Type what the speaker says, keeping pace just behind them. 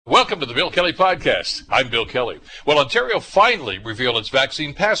Welcome to the Bill Kelly Podcast. I'm Bill Kelly. Well, Ontario finally revealed its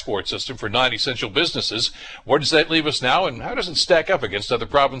vaccine passport system for 9 essential businesses. Where does that leave us now, and how does it stack up against other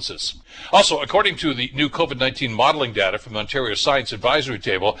provinces? Also, according to the new COVID-19 modeling data from the Ontario Science Advisory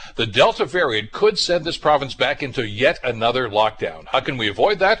Table, the Delta variant could send this province back into yet another lockdown. How can we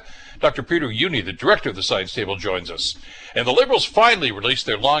avoid that? Dr. Peter Juni, the director of the Science Table, joins us. And the Liberals finally released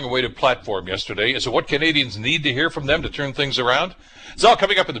their long-awaited platform yesterday. Is it what Canadians need to hear from them to turn things around? It's all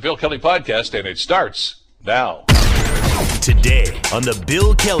coming up in the Bill Kelly Podcast, and it starts now. Today on the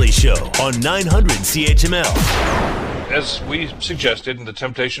Bill Kelly Show on 900 CHML. As we suggested, and the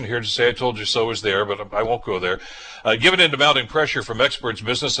temptation here to say I told you so is there, but I won't go there. Given into mounting pressure from experts,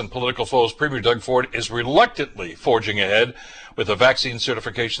 business, and political foes, Premier Doug Ford is reluctantly forging ahead with a vaccine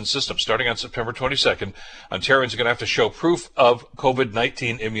certification system. Starting on September 22nd, Ontarians are going to have to show proof of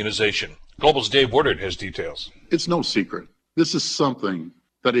COVID-19 immunization. Global's Dave Woodard has details. It's no secret. This is something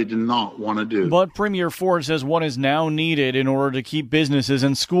that I did not want to do. But Premier Ford says one is now needed in order to keep businesses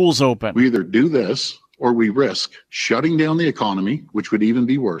and schools open. We either do this or we risk shutting down the economy, which would even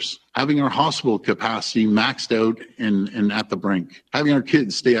be worse, having our hospital capacity maxed out and at the brink, having our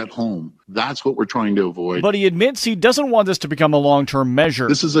kids stay at home. That's what we're trying to avoid. But he admits he doesn't want this to become a long-term measure.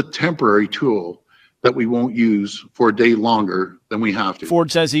 This is a temporary tool that we won't use for a day longer than we have to.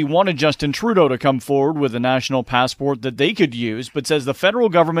 Ford says he wanted Justin Trudeau to come forward with a national passport that they could use, but says the federal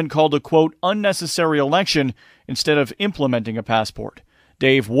government called a, quote, unnecessary election instead of implementing a passport.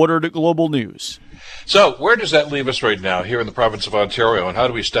 Dave Woodard at Global News. So where does that leave us right now here in the province of Ontario, and how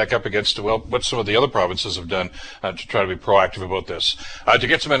do we stack up against, well, what some of the other provinces have done to try to be proactive about this? To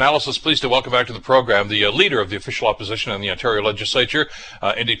get some analysis, pleased to welcome back to the program the leader of the official opposition in the Ontario Legislature,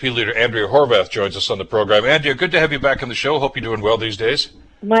 NDP leader Andrea Horwath joins us on the program. Andrea, good to have you back on the show. Hope you're doing well these days.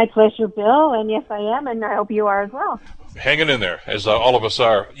 My pleasure, Bill, and yes, I am, and I hope you are as well. Hanging in there, as all of us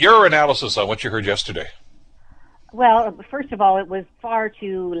are. Your analysis on what you heard yesterday. Well, first of all, it was far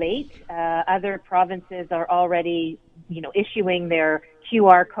too late. Other provinces are already, issuing their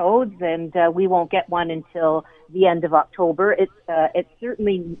QR codes, and we won't get one until the end of October. It's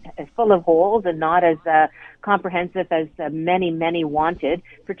certainly full of holes and not as comprehensive as many wanted,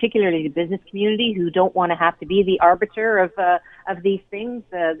 particularly the business community who don't want to have to be the arbiter of these things.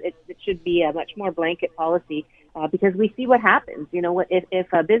 It should be a much more blanket policy. Because we see what happens,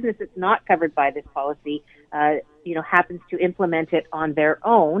 if a business that's not covered by this policy, happens to implement it on their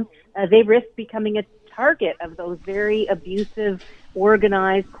own, they risk becoming a target of those very abusive,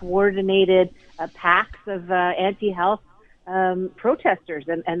 organized, coordinated packs of anti-health protesters,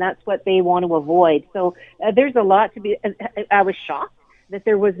 and that's what they want to avoid. So there's a lot to be. I was shocked that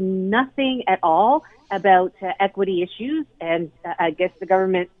there was nothing at all about equity issues, and I guess the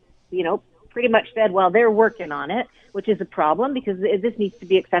government, pretty much said, well, they're working on it, which is a problem because this needs to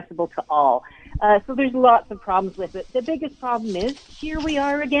be accessible to all. So there's lots of problems with it. The biggest problem is here we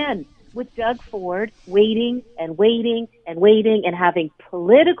are again with Doug Ford waiting and having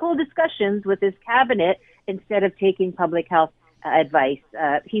political discussions with his cabinet instead of taking public health advice.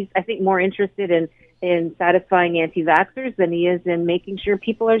 He's, I think, more interested in satisfying anti-vaxxers than he is in making sure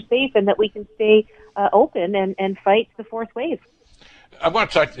people are safe and that we can stay open and fight the fourth wave. I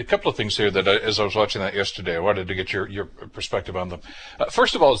want to talk a couple of things here that, as I was watching that yesterday, I wanted to get your perspective on them.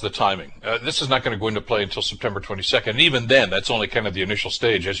 First of all is the timing. This is not going to go into play until September 22nd. And even then, that's only kind of the initial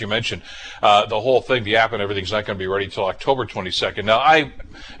stage. As you mentioned, the whole thing, the app and everything's not going to be ready until October 22nd. Now, I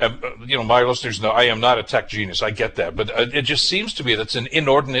am, my listeners know I am not a tech genius. I get that. But it just seems to me that's an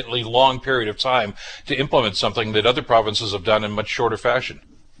inordinately long period of time to implement something that other provinces have done in much shorter fashion.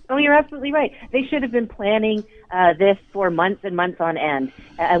 Oh, you're absolutely right. They should have been planning this for months and months on end.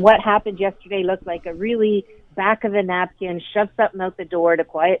 And what happened yesterday looked like a really back of the napkin, shove something out the door to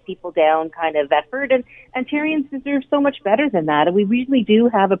quiet people down kind of effort. And Ontarians deserve so much better than that. And we really do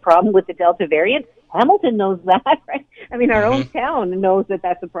have a problem with the Delta variant. Hamilton knows that, right? I mean, our own town knows that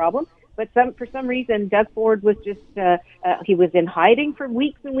that's a problem. But for some reason, Doug Ford was just, he was in hiding for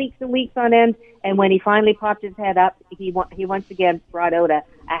weeks and weeks on end. And when he finally popped his head up, he once again brought out a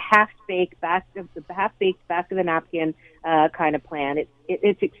half-baked back of the napkin kind of plan.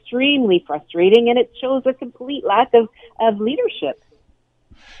 It's extremely frustrating, and it shows a complete lack of leadership.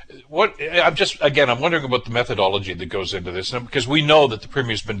 I'm wondering about the methodology that goes into this, because we know that the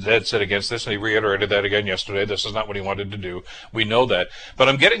Premier's been dead set against this, and he reiterated that again yesterday. This is not what he wanted to do. We know that. But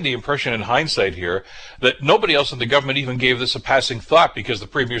I'm getting the impression in hindsight here that nobody else in the government even gave this a passing thought because the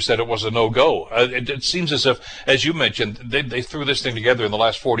Premier said it was a no-go. It seems as if, as you mentioned, they threw this thing together in the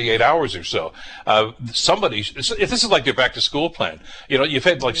last 48 hours or so. This is like their back-to-school plan. You know, you've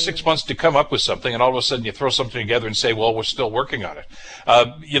had like 6 months to come up with something, and all of a sudden you throw something together and say, well, we're still working on it.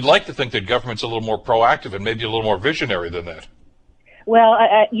 You'd like to think that government's a little more proactive and maybe a little more visionary than that. Well,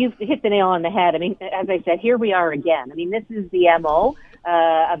 you've hit the nail on the head. I mean, as I said, here we are again. I mean, this is the MO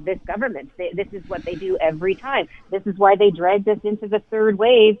of this government. This is what they do every time. This is why they dragged us into the third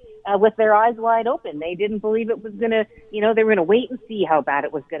wave with their eyes wide open. They didn't believe it was going to, they were going to wait and see how bad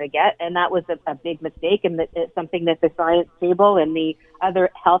it was going to get. And that was a big mistake, and it's something that the science table and the other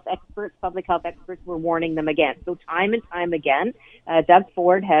health experts, public health experts, were warning them against. So time and time again, Doug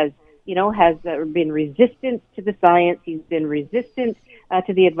Ford has been resistant to the science. He's been resistant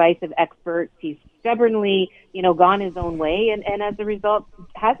to the advice of experts. He's stubbornly, gone his own way, and as a result,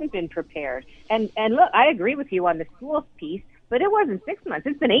 hasn't been prepared. And look, I agree with you on the schools piece, but it wasn't 6 months.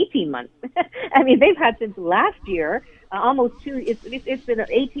 It's been 18 months. I mean, they've had since last year, it's been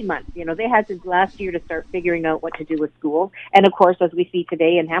 18 months. They had since last year to start figuring out what to do with schools. And of course, as we see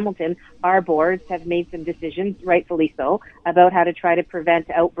today in Hamilton, our boards have made some decisions, rightfully so, about how to try to prevent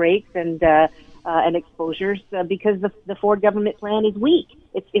outbreaks and exposures because the Ford government plan is weak.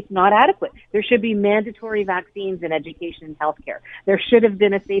 It's not adequate. There should be mandatory vaccines in education and healthcare. There should have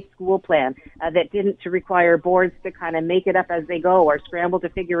been a safe school plan that didn't require boards to kind of make it up as they go or scramble to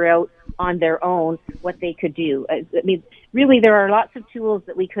figure out on their own what they could do. I mean, really, there are lots of tools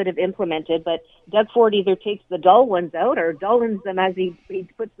that we could have implemented, but Doug Ford either takes the dull ones out or dullens them as he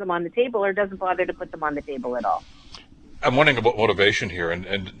puts them on the table, or doesn't bother to put them on the table at all. I'm wondering about motivation here,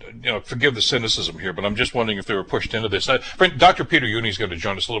 and forgive the cynicism here, but I'm just wondering if they were pushed into this. Dr. Peter Juni is going to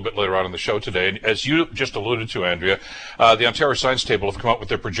join us a little bit later on in the show today, and as you just alluded to, Andrea, the Ontario Science Table have come up with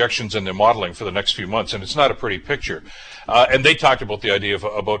their projections and their modeling for the next few months, and it's not a pretty picture. And they talked about the idea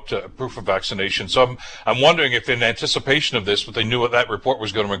about proof of vaccination. So I'm wondering if, in anticipation of this, what they knew what that report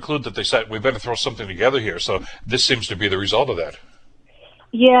was going to include, that they said we better throw something together here. So this seems to be the result of that.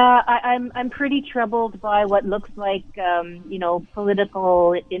 Yeah, I'm pretty troubled by what looks like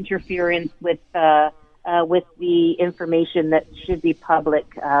political interference with the information that should be public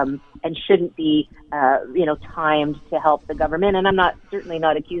and shouldn't be timed to help the government. And I'm certainly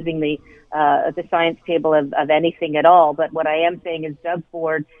not accusing the science table of anything at all. But what I am saying is Doug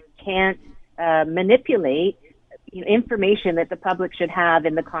Ford can't manipulate information that the public should have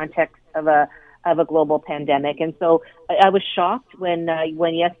in the context of a global pandemic. And so I was shocked when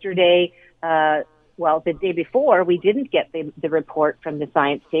yesterday, the day before, we didn't get the report from the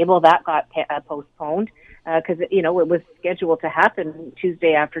science table. That got postponed because, it was scheduled to happen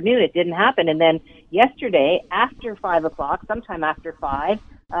Tuesday afternoon. It didn't happen. And then yesterday, after 5 o'clock, sometime after 5,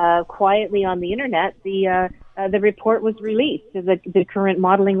 quietly on the internet, the report was released. The current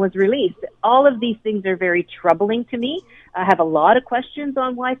modeling was released. All of these things are very troubling to me. I have a lot of questions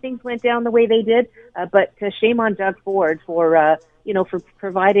on why things went down the way they did, but shame on Doug Ford for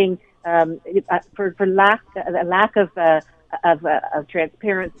providing for lack of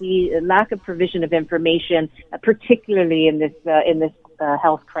transparency, lack of provision of information, particularly in this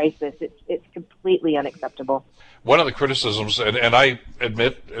health crisis. It's completely unacceptable. One of the criticisms, and I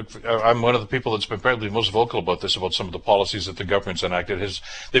admit I'm one of the people that's been probably most vocal about this, about some of the policies that the government's enacted, is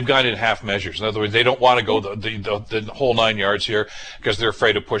they've gone in half measures. In other words, they don't want to go the whole 9 yards here because they're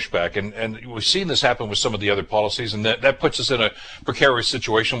afraid of pushback. And we've seen this happen with some of the other policies, and that puts us in a precarious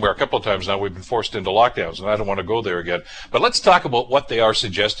situation where a couple of times now we've been forced into lockdowns, and I don't want to go there again. But let's talk about what they are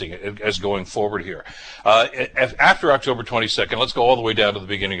suggesting as going forward here. After October 22nd, let's go all the way down to the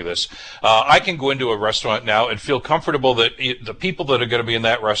beginning of this. I can go into a restaurant now and feel comfortable that the people that are going to be in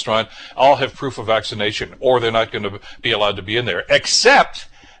that restaurant all have proof of vaccination, or they're not going to be allowed to be in there, except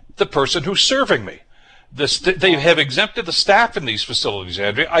the person who's serving me. They have exempted the staff in these facilities,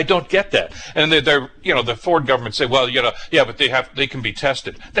 Andrea. I don't get that. And the Ford government say, well, but they can be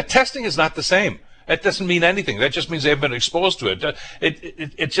tested. The testing is not the same. That doesn't mean anything. That just means they've been exposed to it.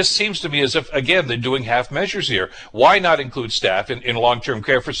 It just seems to me as if, again, they're doing half measures here. Why not include staff in long-term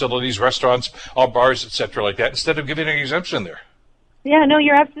care facilities, restaurants, all bars, et cetera, like that, instead of giving an exemption there? Yeah, no,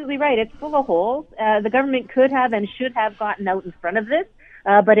 you're absolutely right. It's full of holes. The government could have and should have gotten out in front of this,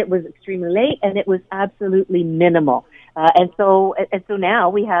 but it was extremely late, and it was absolutely minimal. And so now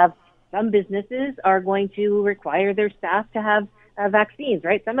we have some businesses are going to require their staff to have vaccines,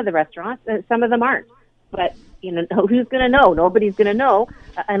 right? Some of the restaurants, some of them aren't. But, who's going to know? Nobody's going to know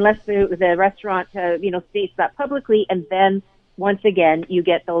unless the restaurant, states that publicly, and then once again, you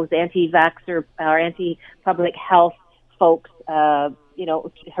get those anti-vaxxer or anti-public health folks,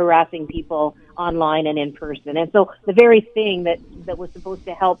 harassing people online and in person. And so the very thing that was supposed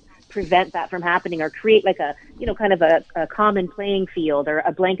to help prevent that from happening or create like a common playing field or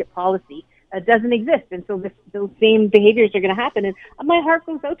a blanket policy doesn't exist. And so those same behaviors are going to happen. And my heart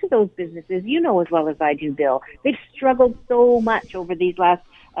goes out to those businesses, as well as I do, Bill. They've struggled so much over these last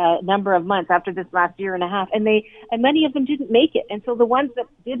number of months after this last year and a half, and many of them didn't make it. And so the ones that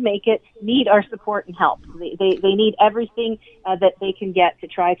did make it need our support and help. They need everything that they can get to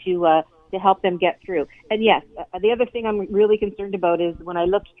try to help them get through. And yes, the other thing I'm really concerned about is when I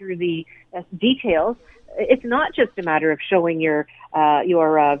looked through the details, it's not just a matter of showing your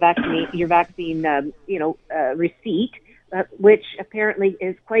vaccine receipt, which apparently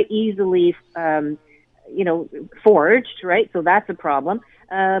is quite easily forged, right? So that's a problem.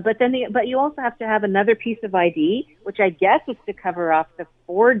 But you also have to have another piece of ID, which I guess is to cover off the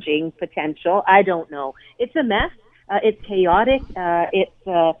forging potential. I don't know. It's a mess. It's chaotic.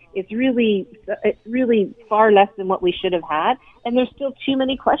 It's really far less than what we should have had, and there's still too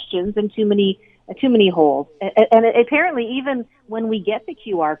many questions and too many holes. And apparently, even when we get the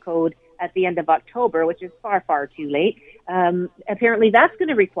QR code at the end of October, which is far too late, apparently that's going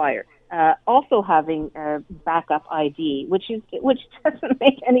to require also having backup ID, which doesn't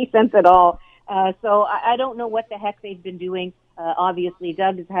make any sense at all. So I don't know what the heck they've been doing. Obviously,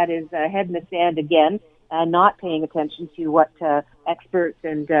 Doug has had his head in the sand again, not paying attention to what experts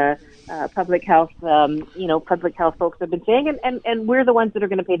and public health folks have been saying, and we're the ones that are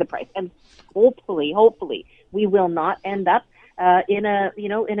going to pay the price. And hopefully, we will not end up in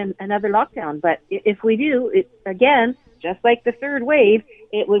another lockdown. But if we do, again, just like the third wave,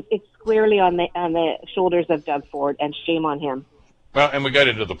 it's squarely on the shoulders of Doug Ford, and shame on him. Well, and we got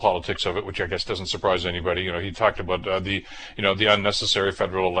into the politics of it, which I guess doesn't surprise anybody. He talked about the unnecessary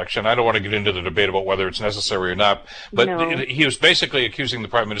federal election. I don't want to get into the debate about whether it's necessary or not, but he was basically accusing the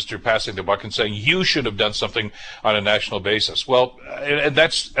Prime Minister of passing the buck and saying, you should have done something on a national basis. Well, and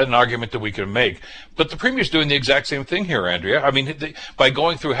that's an argument that we can make. But the Premier's doing the exact same thing here, Andrea. I mean, by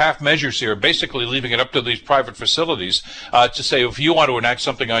going through half measures here, basically leaving it up to these private facilities to say, if you want to enact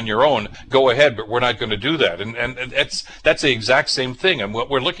something on your own, go ahead, but we're not going to do that. And that's the exact same thing. And what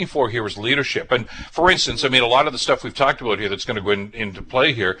we're looking for here is leadership. And for instance, I mean, a lot of the stuff we've talked about here that's going to go into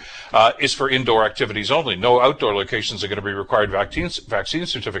play here is for indoor activities only. No outdoor locations are going to be required vaccine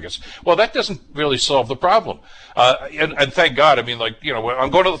certificates. Well, that doesn't really solve the problem. And thank God, I mean, I'm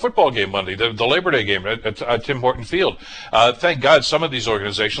going to the football game Monday, the Labor Day game at Tim Horton Field. Thank God some of these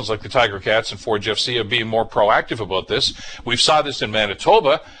organizations like the Tiger Cats and Forge FC are being more proactive about this. We saw this in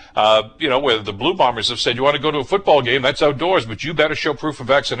Manitoba, where the Blue Bombers have said, you want to go to a football game, that's outdoors, but you better show proof of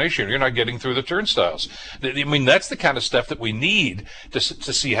vaccination. You're not getting through the turnstiles. I mean, that's the kind of stuff that we need to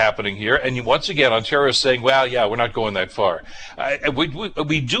see happening here. And once again, Ontario's saying, well, yeah, we're not going that far.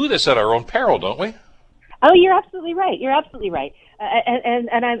 We do this at our own peril, don't we? Oh, you're absolutely right. And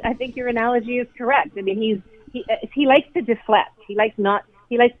I think your analogy is correct. I mean, he likes to deflect. He likes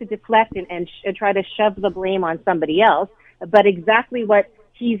to deflect and try to shove the blame on somebody else. But exactly what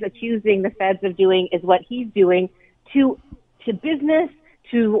he's accusing the feds of doing is what he's doing to business,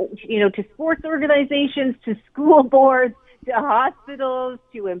 to sports organizations, to school boards, to hospitals,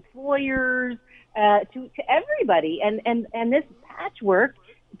 to employers, to everybody. And this patchwork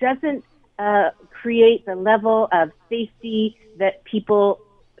doesn't create the level of safety that people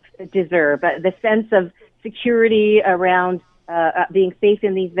deserve. The sense of security around being safe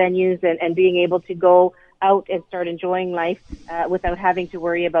in these venues and being able to go out and start enjoying life without having to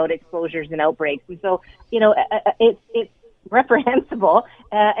worry about exposures and outbreaks. And so, it's reprehensible,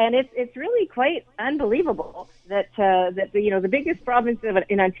 and it's really quite unbelievable that the biggest province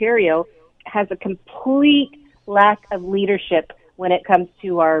in Ontario has a complete lack of leadership when it comes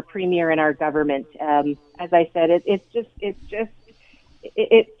to our premier and our government. As I said, it's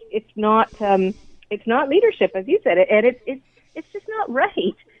not leadership, as you said, and it's just not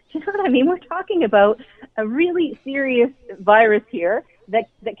right. You know what I mean? We're talking about a really serious virus here that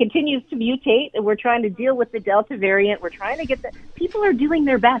continues to mutate, and we're trying to deal with the Delta variant. We're trying to get people are doing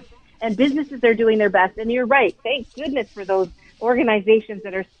their best, and businesses are doing their best. And you're right. Thank goodness for those organizations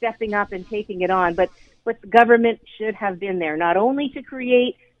that are stepping up and taking it on. But the government should have been there, not only to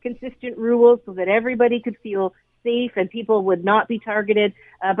create consistent rules so that everybody could feel safe and people would not be targeted,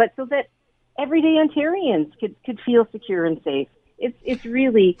 but so that everyday Ontarians could feel secure and safe. It's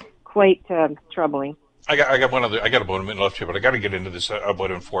really quite troubling. I got about a minute left here, but I got to get into this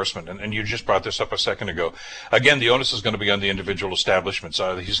about enforcement. And you just brought this up a second ago. Again, the onus is going to be on the individual establishments.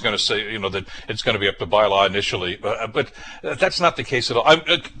 He's going to say, that it's going to be up to bylaw initially, but that's not the case at all.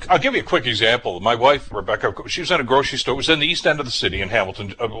 I'll give you a quick example. My wife, Rebecca, she was at a grocery store. It was in the east end of the city in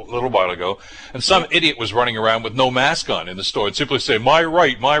Hamilton a little while ago, and some idiot was running around with no mask on in the store and simply say, "My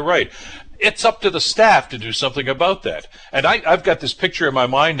right, my right." It's up to the staff to do something about that. And I've got this picture in my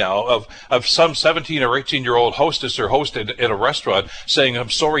mind now of some 17 or 18-year-old hostess or host in a restaurant saying, "I'm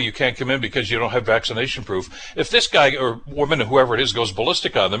sorry you can't come in because you don't have vaccination proof." If this guy or woman or whoever it is goes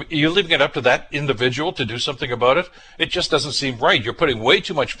ballistic on them, you're leaving it up to that individual to do something about it? It just doesn't seem right. You're putting way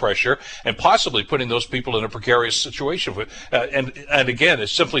too much pressure and possibly putting those people in a precarious situation. And again,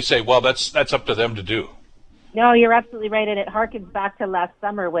 it's simply say, well, that's up to them to do. No, you're absolutely right, and it harkens back to last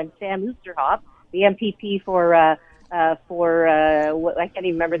summer when Sam Oosterhoff, the MPP for I can't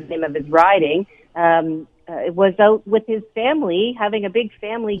even remember the name of his riding, was out with his family having a big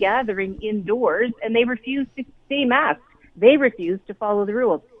family gathering indoors, and they refused to stay masked. They refused to follow the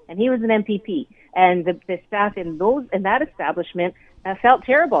rules, and he was an MPP, and the staff in that establishment felt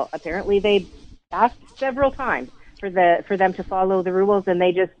terrible. Apparently, they asked several times for them to follow the rules, and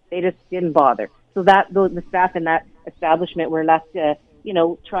they just didn't bother. So the staff in that establishment were left,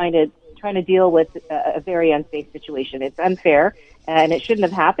 trying to deal with a very unsafe situation. It's unfair, and it shouldn't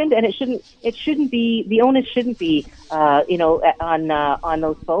have happened. And it shouldn't be. The onus shouldn't be, on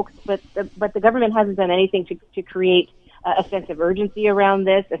those folks. But the government hasn't done anything to create a sense of urgency around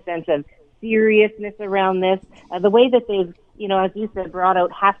this, a sense of seriousness around this. The way that they've, as you said, brought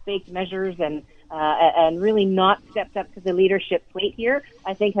out half-baked measures and really not stepped up to the leadership plate here,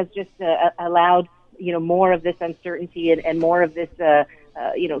 I think has just allowed, more of this uncertainty and more of this,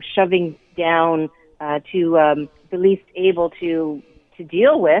 shoving down to the least able to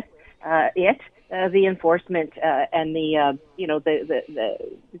deal with the enforcement and the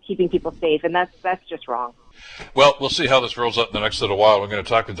keeping people safe, and that's just wrong. Well, we'll see how this rolls out in the next little while. We're going to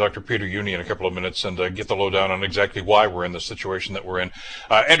talk to Dr. Peter Juni in a couple of minutes and get the lowdown on exactly why we're in the situation that we're in.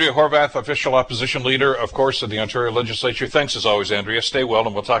 Andrea Horwath, official opposition leader, of course, of the Ontario Legislature. Thanks as always, Andrea. Stay well,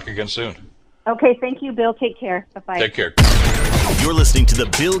 and we'll talk again soon. Okay, thank you, Bill. Take care. Bye-bye. Take care. You're listening to the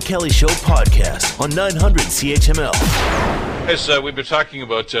Bill Kelly Show podcast on 900 CHML. As we've been talking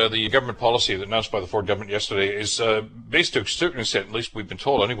about, the government policy announced by the Ford government yesterday is based to a certain extent, at least we've been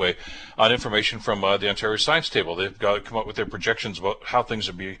told anyway, on information from the Ontario Science Table. They've come up with their projections about how things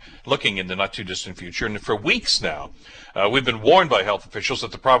will be looking in the not-too-distant future. And for weeks now, we've been warned by health officials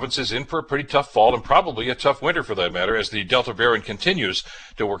that the province is in for a pretty tough fall and probably a tough winter for that matter as the Delta variant continues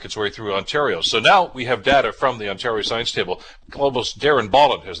to work its way through Ontario. So now we have data from the Ontario Science Table. Global's Darren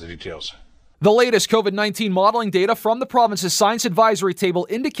Bolland has the details. The latest COVID-19 modeling data from the province's Science Advisory Table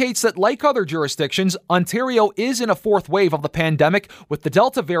indicates that, like other jurisdictions, Ontario is in a fourth wave of the pandemic, with the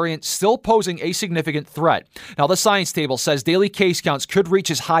Delta variant still posing a significant threat. Now, the Science Table says daily case counts could reach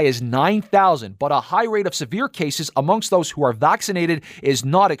as high as 9,000, but a high rate of severe cases amongst those who are vaccinated is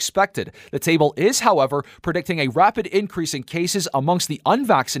not expected. The table is, however, predicting a rapid increase in cases amongst the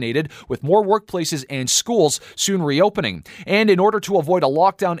unvaccinated, with more workplaces and schools soon reopening. And in order to avoid a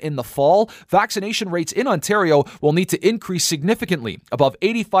lockdown in the fall, vaccination rates in Ontario will need to increase significantly, above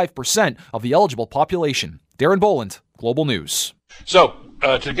 85% of the eligible population. Darren Boland, Global News. So,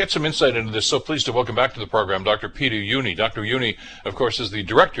 to get some insight into this, so pleased to welcome back to the program Dr. Peter Juni. Dr. Juni, of course, is the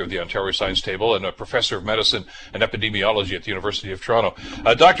director of the Ontario Science Table and a professor of medicine and epidemiology at the University of Toronto.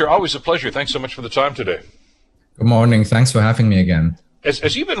 Doctor, always a pleasure. Thanks so much for the time today. Good morning. Thanks for having me again.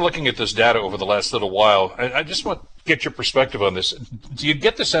 As you've been looking at this data over the last little while, I just want to get your perspective on this. Do you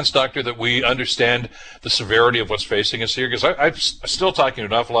get the sense, Doctor, that we understand the severity of what's facing us here? Because I'm still talking to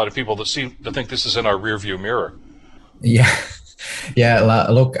an awful lot of people that seem to think this is in our rearview mirror. Yeah,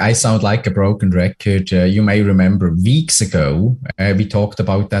 look, I sound like a broken record. You may remember weeks ago, we talked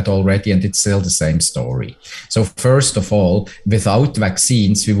about that already, and it's still the same story. So first of all, without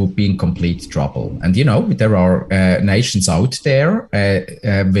vaccines, we would be in complete trouble. And, there are nations out there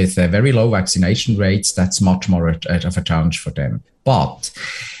with very low vaccination rates. That's much more of a challenge for them. But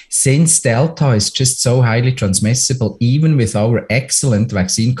since Delta is just so highly transmissible, even with our excellent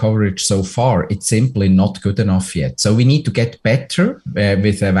vaccine coverage so far, it's simply not good enough yet. So we need to get better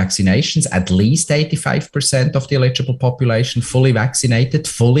with vaccinations, at least 85% of the eligible population fully vaccinated,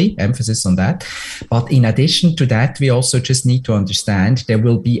 fully, emphasis on that. But in addition to that, we also just need to understand there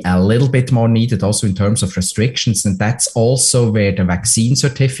will be a little bit more needed also in terms of restrictions. And that's also where the vaccine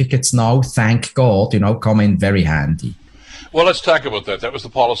certificates now, thank God, come in very handy. Well, let's talk about that. That was the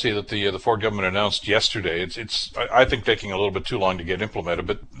policy that the Ford government announced yesterday. It's I think taking a little bit too long to get implemented,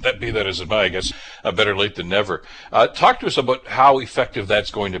 but that as it may, I guess better late than never. Talk to us about how effective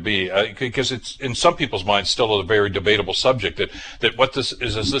that's going to be, because it's in some people's minds still a very debatable subject. That what this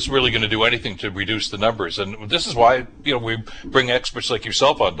is this really going to do anything to reduce the numbers? And this is why we bring experts like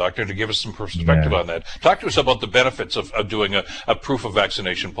yourself on, Doctor, to give us some perspective on that. Talk to us about the benefits of doing a proof of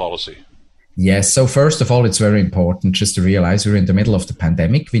vaccination policy. Yes. So first of all, it's very important just to realize we're in the middle of the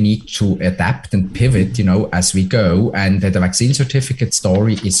pandemic. We need to adapt and pivot, as we go. And the vaccine certificate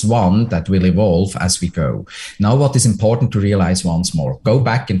story is one that will evolve as we go. Now, what is important to realize once more, go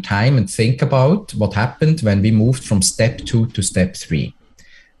back in time and think about what happened when we moved from step 2 to step 3.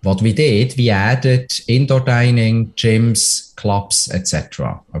 What we did, we added indoor dining, gyms, clubs,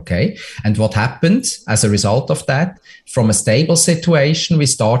 etc. Okay. And what happened as a result of that? From a stable situation, we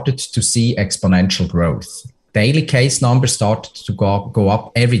started to see exponential growth. Daily case numbers started to go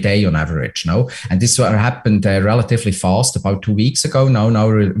up every day on average. And this happened relatively fast about 2 weeks ago. Now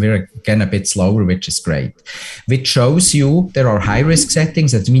we're again a bit slower, which is great. Which shows you there are high risk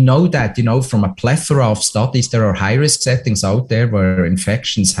settings, and we know that from a plethora of studies there are high risk settings out there where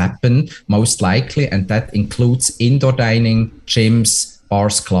infections happen most likely, and that includes indoor dining, gyms,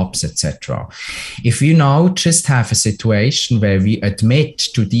 bars, clubs, etc. If we now just have a situation where we admit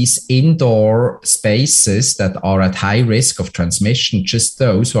to these indoor spaces that are at high risk of transmission, just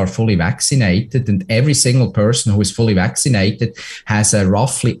those who are fully vaccinated, and every single person who is fully vaccinated has a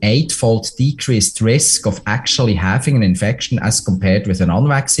roughly 8-fold decreased risk of actually having an infection as compared with an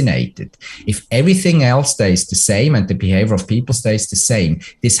unvaccinated. If everything else stays the same and the behavior of people stays the same,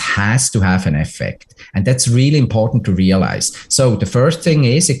 this has to have an effect. And that's really important to realize. So the first thing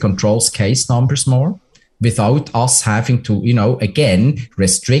is it controls case numbers more without us having to, again,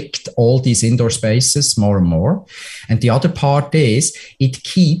 restrict all these indoor spaces more and more. And the other part is it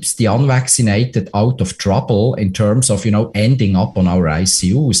keeps the unvaccinated out of trouble in terms of, ending up on our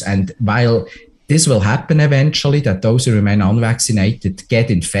ICUs. And while this will happen eventually, that those who remain unvaccinated get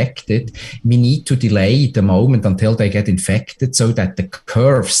infected, we need to delay the moment until they get infected so that the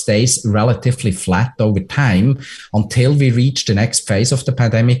curve stays relatively flat over time until we reach the next phase of the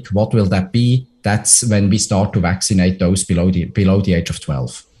pandemic. What will that be? That's when we start to vaccinate those below the age of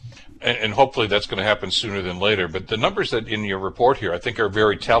 12. And hopefully that's going to happen sooner than later. But the numbers that in your report here, I think, are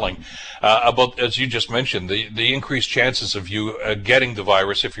very telling about, as you just mentioned, the increased chances of you getting the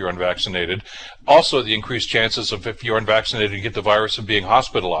virus if you're unvaccinated. Also, the increased chances of, if you're unvaccinated, you get the virus of being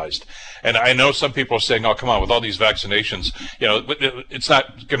hospitalized. And I know some people are saying, oh, come on, with all these vaccinations, it's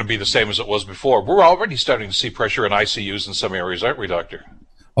not going to be the same as it was before. We're already starting to see pressure in ICUs in some areas, aren't we, Doctor?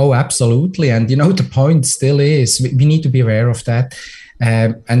 Oh, absolutely. And, the point still is we need to be aware of that.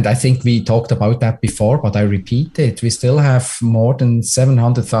 And I think we talked about that before, but I repeat it. We still have more than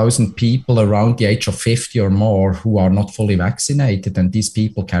 700,000 people around the age of 50 or more who are not fully vaccinated. And these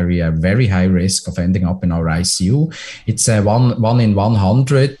people carry a very high risk of ending up in our ICU. It's one in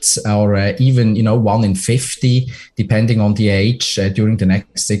 100 or even, 1 in 50, depending on the age during the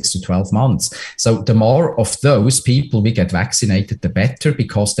next 6 to 12 months. So the more of those people we get vaccinated, the better,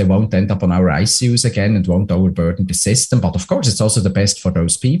 because they won't end up on our ICUs again and won't overburden the system. But of course, it's also the best for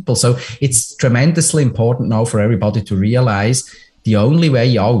those people. So it's tremendously important now for everybody to realize the only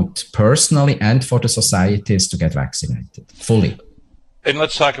way out, personally and for the society, is to get vaccinated fully. And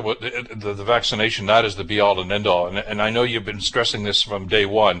let's talk about the vaccination, not as the be-all and end-all. And I know you've been stressing this from day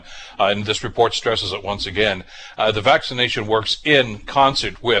one, and this report stresses it once again. The vaccination works in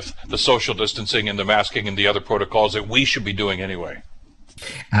concert with the social distancing and the masking and the other protocols that we should be doing anyway.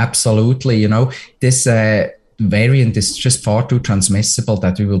 Absolutely. This variant is just far too transmissible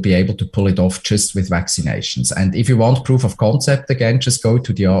that we will be able to pull it off just with vaccinations. And if you want proof of concept, again, just go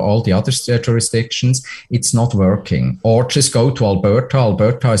to all the other jurisdictions. It's not working. Or just go to Alberta.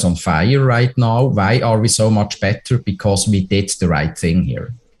 Alberta is on fire right now. Why are we so much better? Because we did the right thing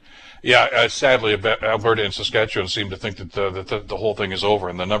here. Yeah, sadly, Alberta and Saskatchewan seem to think that the whole thing is over,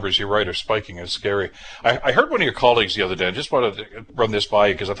 and the numbers, you're right, are spiking. It's scary. I heard one of your colleagues the other day, I just wanted to run this by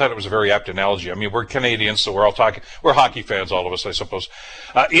you because I thought it was a very apt analogy. I mean, we're Canadians, so we're hockey fans, all of us, I suppose.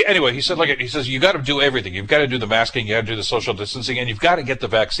 Anyway, he says, you got to do everything. You've got to do the masking, you got to do the social distancing, and you've got to get the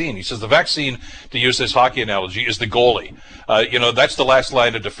vaccine. He says the vaccine, to use this hockey analogy, is the goalie. That's the last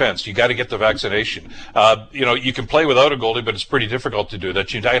line of defense. You got to get the vaccination. You can play without a goalie, but it's pretty difficult to do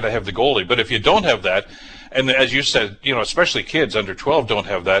that. You got to have the the goalie. But if you don't have that, and as you said, especially kids under 12 don't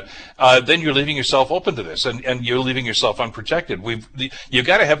have that, then you're leaving yourself open to this, and you're leaving yourself unprotected. You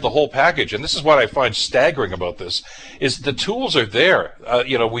got to have the whole package, and this is what I find staggering about this, is the tools are there.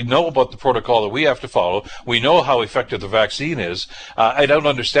 We know about the protocol that we have to follow. We know how effective the vaccine is. I don't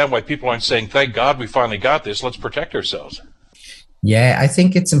understand why people aren't saying, thank God we finally got this, let's protect ourselves. Yeah, I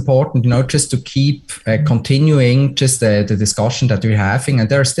think it's important, just to keep continuing just the discussion that we're having. And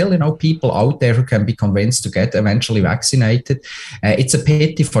there are still, people out there who can be convinced to get eventually vaccinated. It's a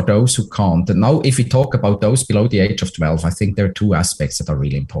pity for those who can't. And now, if we talk about those below the age of 12, I think there are two aspects that are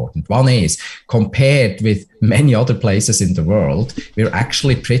really important. One is, compared with many other places in the world, we're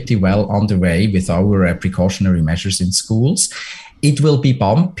actually pretty well on the way with our precautionary measures in schools. It will be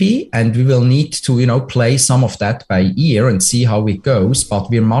bumpy, and we will need to, play some of that by ear and see how it goes. But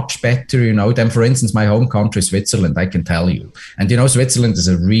we're much better, than, for instance, my home country, Switzerland, I can tell you. And, Switzerland is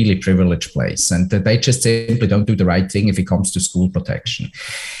a really privileged place, and they just simply don't do the right thing if it comes to school protection.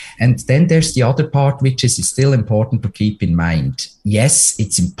 And then there's the other part, which is still important to keep in mind. Yes,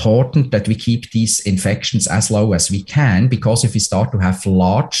 it's important that we keep these infections as low as we can, because if we start to have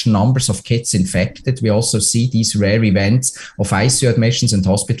large numbers of kids infected, we also see these rare events of ICU admissions and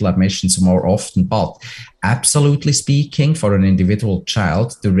hospital admissions more often. But absolutely speaking, for an individual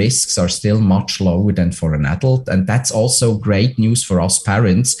child, the risks are still much lower than for an adult. And that's also great news for us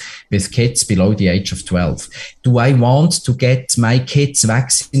parents with kids below the age of 12. Do I want to get my kids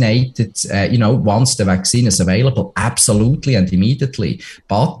vaccinated, once the vaccine is available? Absolutely, and immediately.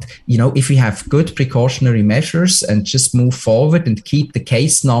 But, if we have good precautionary measures and just move forward and keep the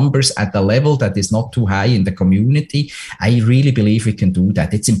case numbers at a level that is not too high in the community, I really believe we can do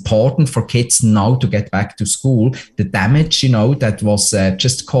that. It's important for kids now to get back to school. The damage, that was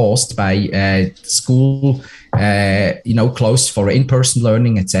just caused by school, closed for in-person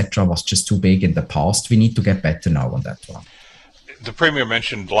learning, etc., was just too big in the past. We need to get better now on that one. The Premier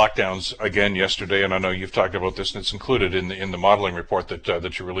mentioned lockdowns again yesterday, and I know you've talked about this, and it's included in the modeling report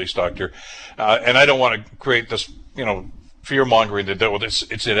that you released, Doctor. And I don't want to create this, fear-mongering that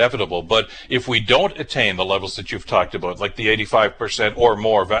it's inevitable. But if we don't attain the levels that you've talked about, like the 85% or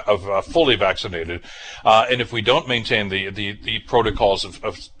more of fully vaccinated, and if we don't maintain the protocols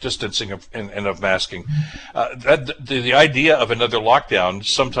of distancing and of masking, the idea of another lockdown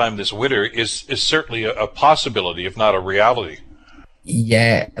sometime this winter is certainly a possibility, if not a reality.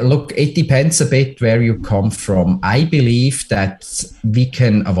 Yeah, look, it depends a bit where you come from. I believe that we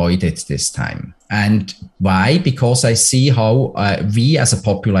can avoid it this time. And why? Because I see how we as a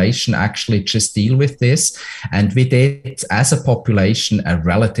population actually just deal with this. And we did, as a population, a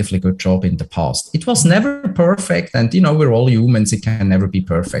relatively good job in the past. It was never perfect. And, we're all humans. It can never be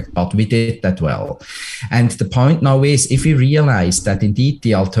perfect. But we did that well. And the point now is, if we realize that indeed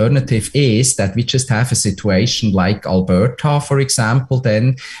the alternative is that we just have a situation like Alberta, for example,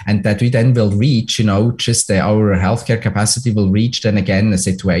 then, and that we then will reach, just our healthcare capacity will reach then again a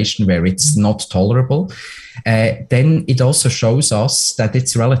situation where it's not tolerable, then it also shows us that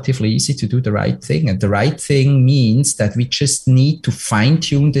it's relatively easy to do the right thing. And the right thing means that we just need to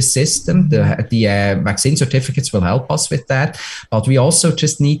fine-tune the system. The vaccine certificates will help us with that. But we also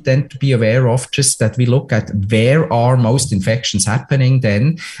just need then to be aware of just that we look at where are most infections happening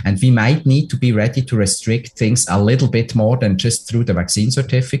then. And we might need to be ready to restrict things a little bit more than just through the vaccine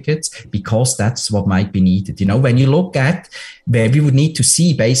certificates, because that's what might be needed. When you look at where we would need to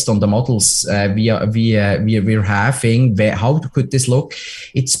see, based on the models we're having, how could this look?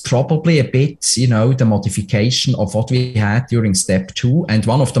 It's probably a bit, the modification of what we had during step 2. And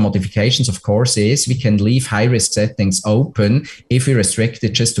one of the modifications, of course, is we can leave high-risk settings open if we restrict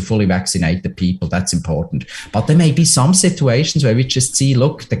it just to fully vaccinate the people. That's important. But there may be some situations where we just see,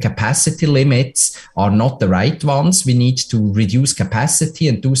 look, the capacity limits are not the right ones. We need to reduce capacity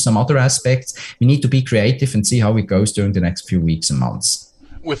and do some other aspects. We need to be creative and see how it goes during the next few weeks and months.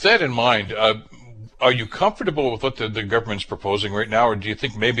 With that in mind, are you comfortable with what the government's proposing right now, or do you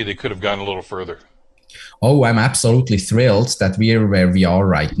think maybe they could have gone a little further? Oh, I'm absolutely thrilled that we're where we are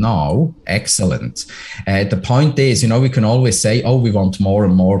right now. Excellent. The point is, we can always say, oh, we want more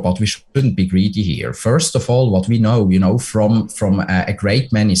and more, but we shouldn't be greedy here. First of all, what we know, from a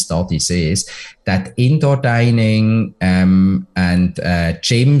great many studies is that indoor dining and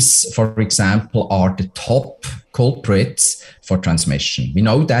gyms, for example, are the top culprits for transmission. We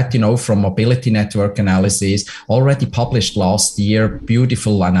know that, from mobility network analysis, already published last year,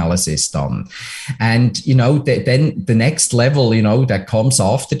 beautiful analysis done. And, then the next level, that comes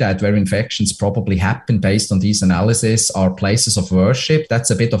after that, where infections probably happen based on these analyses, are places of worship. That's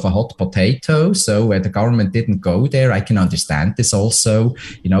a bit of a hot potato. So where the government didn't go there, I can understand this also.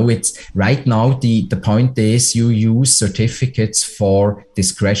 It's right now, the point is you use certificates for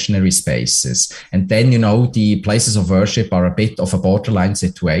discretionary spaces. And then, the places of worship are a bit of a borderline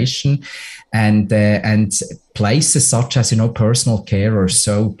situation. And places such as, personal care or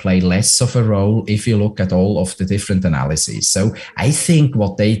so play less of a role if you look at all of the different analyses. So I think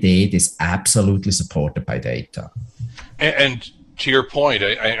what they did is absolutely supported by data. And to your point,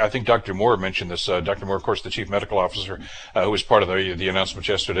 I think Dr. Moore mentioned this. Dr. Moore, of course, the chief medical officer, who was part of the announcement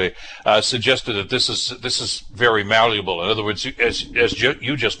yesterday, suggested that this is very malleable. In other words, as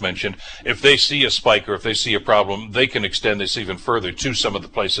you just mentioned, if they see a spike or if they see a problem, they can extend this even further to some of the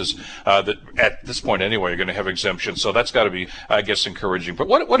places that, at this point anyway, are going to have exemptions. So that's got to be, I guess, encouraging. But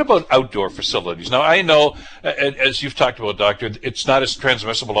what about outdoor facilities? Now, I know, as you've talked about, Doctor, it's not as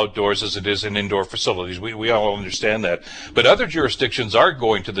transmissible outdoors as it is in indoor facilities. We all understand that. But other jurisdictions are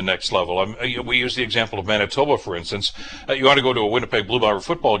going to the next level. We use the example of Manitoba, for instance. You want to go to a Winnipeg Blue Bomber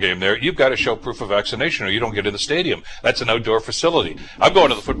football game there, you've got to show proof of vaccination or you don't get in the stadium. That's an outdoor facility. I'm going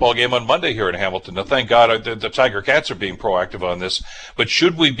to the football game on Monday here in Hamilton. Now, thank God the Tiger Cats are being proactive on this. But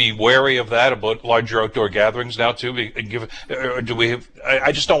should we be wary of that about larger outdoor gatherings now, too?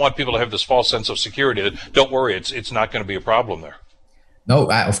 I just don't want people to have this false sense of security that, don't worry, it's not going to be a problem there.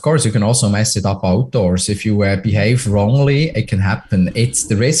 No, of course, you can also mess it up outdoors. If you behave wrongly, it can happen.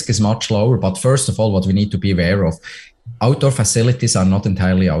 The risk is much lower. But first of all, what we need to be aware of, outdoor facilities are not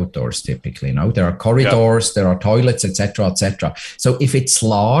entirely outdoors typically. There are corridors, there are toilets, etc., etc. So if it's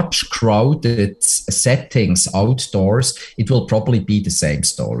large, crowded settings outdoors, it will probably be the same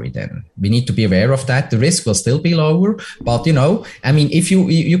story then. We need to be aware of that. The risk will still be lower. But, if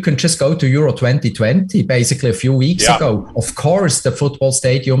you can just go to Euro 2020, basically a few weeks ago, of course, the football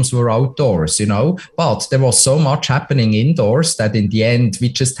stadiums were outdoors, but there was so much happening indoors that in the end, we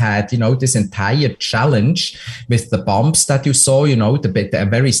just had, this entire challenge with the bumps that you saw, a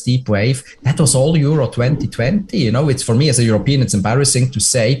very steep wave. That was all Euro 2020. It's, for me as a European, it's embarrassing to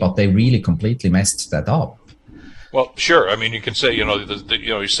say, but they really completely messed that up. Well, sure. I mean, you can say,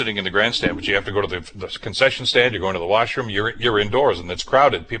 you're sitting in the grandstand, but you have to go to the concession stand. You're going to the washroom. You're indoors, and it's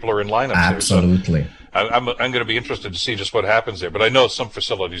crowded. People are in lineups. Absolutely. There. So I'm going to be interested to see just what happens there. But I know some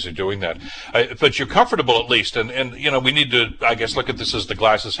facilities are doing that. But you're comfortable at least, and we need to, I guess, look at this as the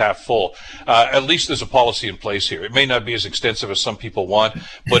glass is half full. At least there's a policy in place here. It may not be as extensive as some people want,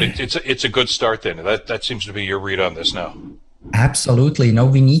 but it's a good start. Then that seems to be your read on this now. Absolutely.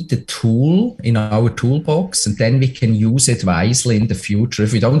 We need the tool in our toolbox, and then we can use it wisely in the future.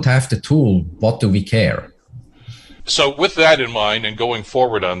 If we don't have the tool, what do we care? So with that in mind and going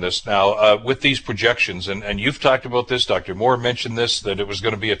forward on this now, with these projections, and you've talked about this, Dr. Moore mentioned this, that it was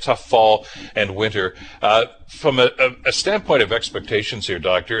going to be a tough fall and winter. From a standpoint of expectations here,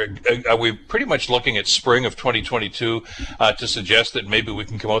 Doctor, are we pretty much looking at spring of 2022 to suggest that maybe we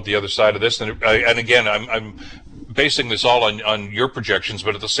can come out the other side of this? And again, I'm basing this all on your projections,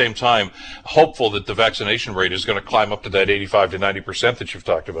 but at the same time, hopeful that the vaccination rate is going to climb up to that 85 to 90% that you've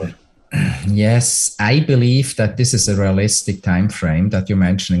talked about. Yes, I believe that this is a realistic time frame that you're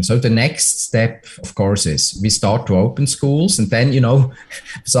mentioning. So the next step, of course, is we start to open schools. And then,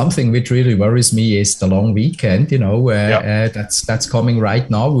 something which really worries me is the long weekend, that's coming right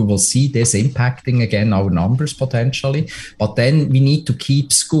now. We will see this impacting again our numbers potentially. But then we need to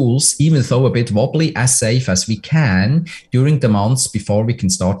keep schools, even though a bit wobbly, as safe as we can during the months before we can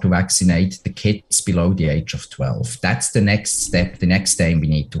start to vaccinate the kids below the age of 12. That's the next step, the next aim we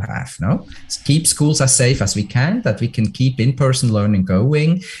need to have. Keep schools as safe as we can, that we can keep in-person learning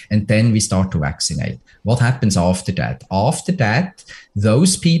going, and then we start to vaccinate. What happens after that? After that,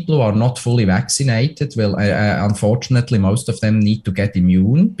 those people who are not fully vaccinated will, unfortunately, most of them need to get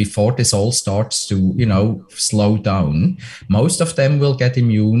immune before this all starts to, slow down. Most of them will get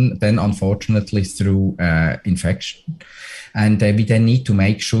immune then, unfortunately, through infection. And we then need to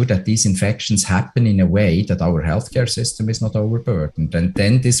make sure that these infections happen in a way that our healthcare system is not overburdened. And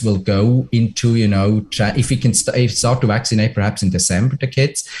then this will go into, if we can start to vaccinate perhaps in December the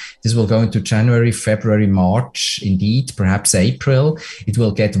kids, this will go into January, February, March, indeed, perhaps April. It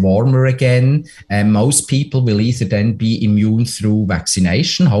will get warmer again. And most people will either then be immune through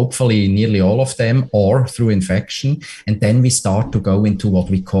vaccination, hopefully nearly all of them, or through infection. And then we start to go into what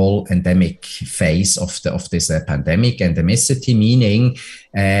we call endemic phase of this pandemic. Endemicity endemicity, meaning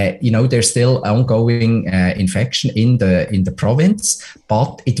there's still ongoing infection in the province,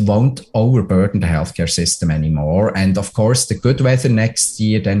 but it won't overburden the healthcare system anymore. And of course, the good weather next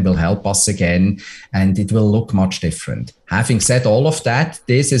year then will help us again, and it will look much different. Having said all of that,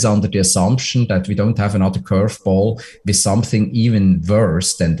 this is under the assumption that we don't have another curveball with something even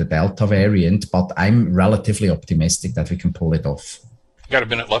worse than the Delta variant, but I'm relatively optimistic that we can pull it off. Got a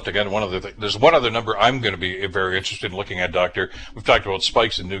minute left again. There's one other number I'm going to be very interested in looking at, Doctor. We've talked about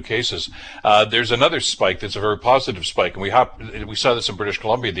spikes in new cases. There's another spike that's a very positive spike, and we saw this in British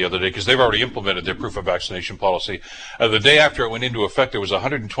Columbia the other day because they've already implemented their proof of vaccination policy. The day after it went into effect, there was a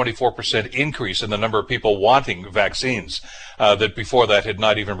 124% increase in the number of people wanting vaccines that before that had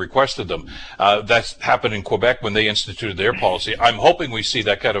not even requested them. That's happened in Quebec when they instituted their policy. I'm hoping we see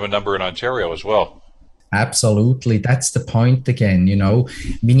that kind of a number in Ontario as well. Absolutely. That's the point again.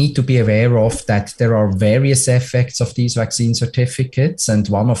 We need to be aware of that there are various effects of these vaccine certificates. And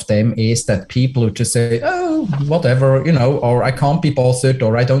one of them is that people who just say, oh, whatever, or I can't be bothered,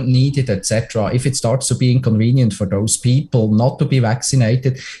 or I don't need it, etc. If it starts to be inconvenient for those people not to be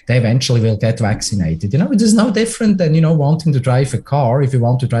vaccinated, they eventually will get vaccinated. It is no different than, wanting to drive a car. If you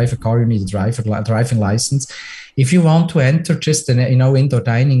want to drive a car, you need a driving license. If you want to enter just indoor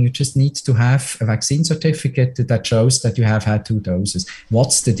dining, you just need to have a vaccine certificate that shows that you have had 2 doses.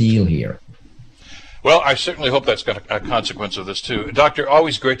 What's the deal here? Well, I certainly hope that's got a consequence of this too. Doctor,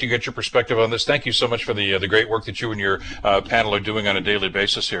 always great to get your perspective on this. Thank you so much for the great work that you and your panel are doing on a daily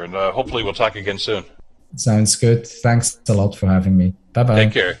basis here. And hopefully we'll talk again soon. Sounds good. Thanks a lot for having me. Bye-bye.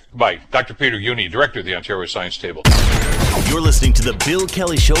 Take care. Bye. Dr. Peter Juni, Director of the Ontario Science Table. You're listening to the Bill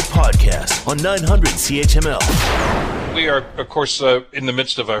Kelly Show podcast on 900 CHML. We are, of course, in the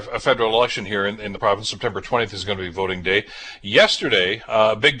midst of a federal election here in the province. September 20th is going to be voting day. Yesterday,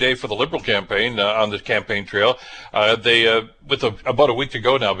 a big day for the Liberal campaign on the campaign trail. About a week to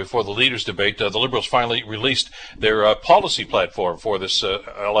go now before the leaders' debate, the Liberals finally released their policy platform for this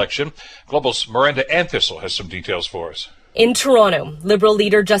election. Global's Miranda Anthistle has some details for us. In Toronto, Liberal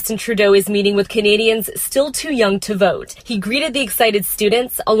leader Justin Trudeau is meeting with Canadians still too young to vote. He greeted the excited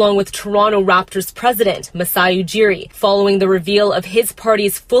students along with Toronto Raptors president Masai Ujiri following the reveal of his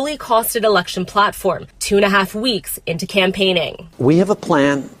party's fully costed election platform 2.5 weeks into campaigning. We have a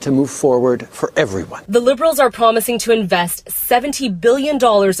plan to move forward for everyone. The Liberals are promising to invest $70 billion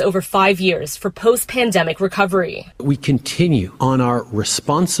over 5 years for post-pandemic recovery. We continue on our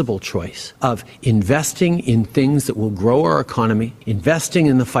responsible choice of investing in things that will grow our economy, investing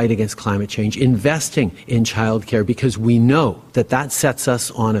in the fight against climate change, investing in childcare, because we know that sets us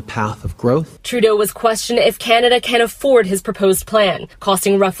on a path of growth. Trudeau was questioned if Canada can afford his proposed plan,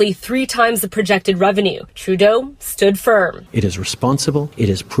 costing roughly 3 times the projected revenue. Trudeau stood firm. It is responsible, it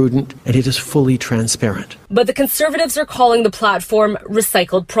is prudent, and it is fully transparent. But the Conservatives are calling the platform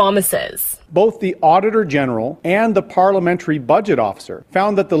recycled promises. Both the Auditor General and the Parliamentary Budget Officer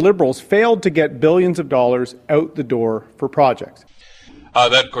found that the Liberals failed to get billions of dollars out the door for projects.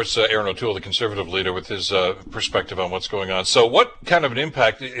 That, of course, Aaron O'Toole, the Conservative leader, with his perspective on what's going on. So what kind of an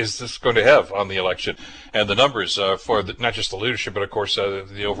impact is this going to have on the election and the numbers for not just the leadership, but, of course,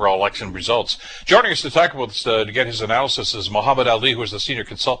 the overall election results? Joining us to talk about this, to get his analysis, is Mohammed Ali, who is the senior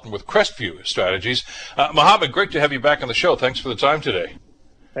consultant with Crestview Strategies. Mohammed, great to have you back on the show. Thanks for the time today.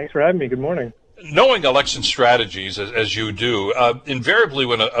 Thanks for having me. Good morning. Knowing election strategies as you do, invariably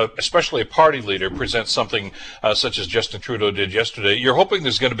when especially a party leader presents something such as Justin Trudeau did yesterday, you're hoping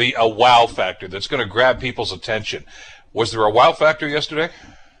there's going to be a wow factor that's going to grab people's attention. Was there a wow factor yesterday?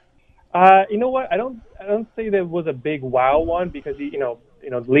 You know what? I don't say there was a big wow one because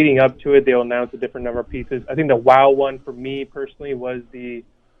leading up to it, they'll announce a different number of pieces. I think the wow one for me personally was the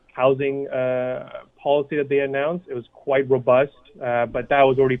housing policy that they announced. It was quite robust, but that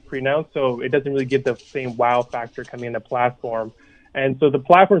was already pre-announced, so it doesn't really give the same wow factor coming in the platform. And so the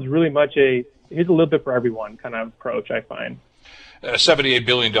platform is really much here's a little bit for everyone kind of approach, I find. $78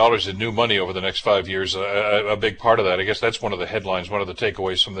 billion in new money over the next 5 years, a big part of that. I guess that's one of the headlines, one of the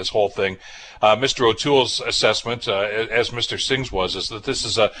takeaways from this whole thing. Mr. O'Toole's assessment, as Mr. Singh's was, is that this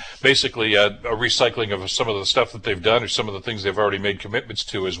is basically a recycling of some of the stuff that they've done or some of the things they've already made commitments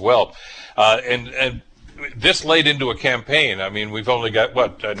to as well. And this laid into a campaign. I mean, we've only got,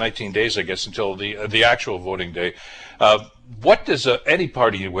 19 days, I guess, until the actual voting day. What does any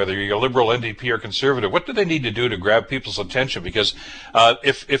party, whether you're a Liberal, NDP, or Conservative, what do they need to do to grab people's attention? Because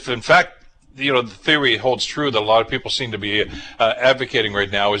if in fact, the theory holds true that a lot of people seem to be advocating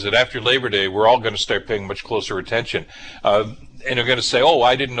right now, is that after Labor Day, we're all going to start paying much closer attention. and are going to say, "Oh,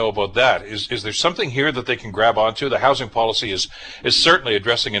 I didn't know about that." Is there something here that they can grab onto? The housing policy is certainly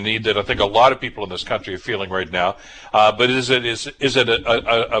addressing a need that I think a lot of people in this country are feeling right now. But is it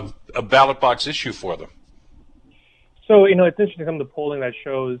a ballot box issue for them? So, it's interesting, some of the polling that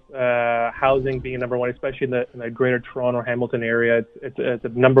shows housing being number one, especially in the greater Toronto, Hamilton area. It's a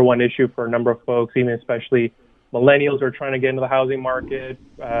number one issue for a number of folks, even especially millennials who are trying to get into the housing market,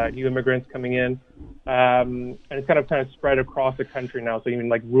 new immigrants coming in. And it's kind of spread across the country now. So even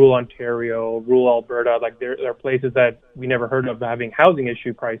like rural Ontario, rural Alberta, like there are places that we never heard of having housing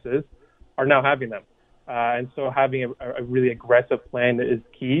issue crisis are now having them. And so having a really aggressive plan is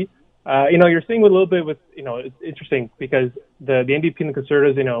key. You're seeing a little bit with, it's interesting because the NDP and the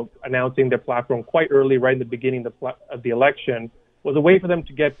Conservatives, announcing their platform quite early, right in the beginning of the election, was a way for them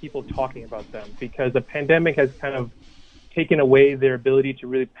to get people talking about them, because the pandemic has kind of taken away their ability to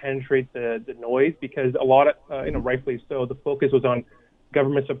really penetrate the noise, because a lot of, rightfully so, the focus was on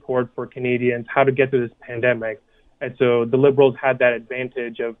government support for Canadians, how to get through this pandemic. And so the Liberals had that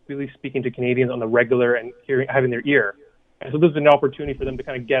advantage of really speaking to Canadians on the regular and having their ear. And so this is an opportunity for them to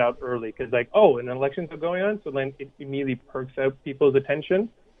kind of get out early, because an elections are going on, so then it immediately perks out people's attention.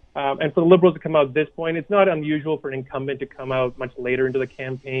 And for the Liberals to come out at this point, it's not unusual for an incumbent to come out much later into the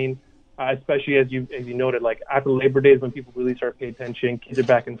campaign, especially as you noted, like after Labor Day is when people really start paying attention, kids are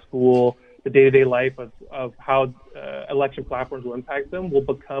back in school, the day-to-day life of how election platforms will impact them will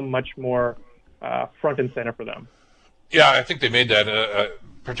become much more front and center for them. Yeah, I think they made that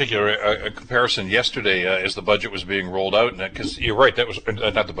particular comparison yesterday as the budget was being rolled out, because you're right, that was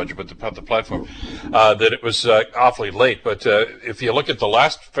not the budget, but the platform, that it was awfully late. But if you look at the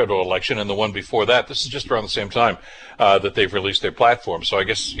last federal election and the one before that, this is just around the same time that they've released their platform. So I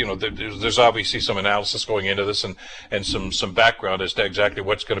guess there's obviously some analysis going into this and some background as to exactly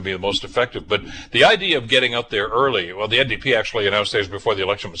what's going to be the most effective. But the idea of getting out there early, well, the NDP actually announced theirs before the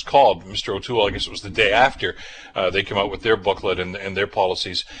election was called. Mr. O'Toole, I guess it was the day after they came out with their booklet and their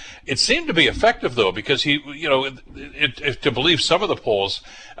policies. It seemed to be effective, though, because to believe some of the polls,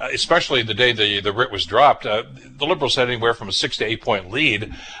 especially the day the writ was dropped, the Liberals had anywhere from a 6 to 8 point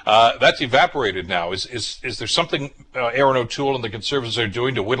lead. That's evaporated now. Is there something Aaron O'Toole and the Conservatives are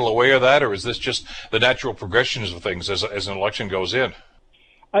doing to whittle away at that, or is this just the natural progressions of things as an election goes in?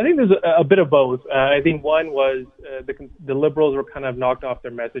 I think there's a bit of both. I think one was the Liberals were kind of knocked off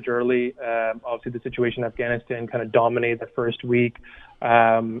their message early. Obviously, the situation in Afghanistan kind of dominated the first week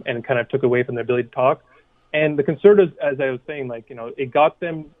and kind of took away from their ability to talk. And the Conservatives, as I was saying, it got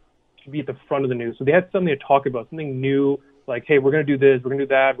them to be at the front of the news. So they had something to talk about, something new, like, hey, we're going to do this, we're going to do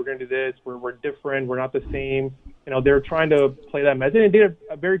that, we're going to do this, we're different, we're not the same. They're trying to play that message, and they did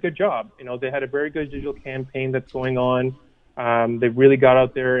a very good job. They had a very good digital campaign that's going on. They really got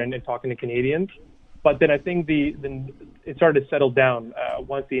out there and talking to Canadians. But then I think it started to settle down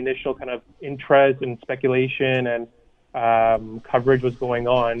once the initial kind of interest and speculation and coverage was going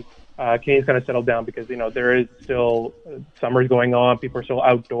on. Canadians kind of settled down because, there is still summer's going on. People are still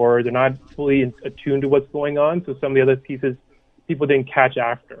outdoors. They're not fully attuned to what's going on. So some of the other pieces people didn't catch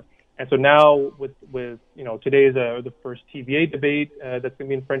after. And so now with today is the first TVA debate that's going to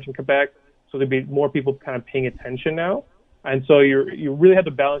be in French in Quebec. So there'll be more people kind of paying attention now. And so you really have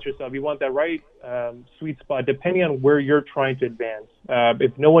to balance yourself. You want that right sweet spot depending on where you're trying to advance.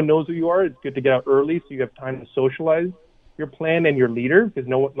 If no one knows who you are, it's good to get out early so you have time to socialize your plan and your leader, because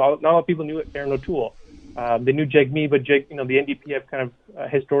not a lot of people knew Aaron O'Toole. They knew Jagmeet, but the NDP have kind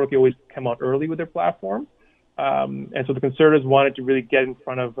of historically always come out early with their platform. And so the Conservatives wanted to really get in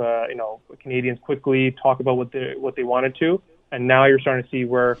front of Canadians quickly, talk about what they wanted to. And now you're starting to see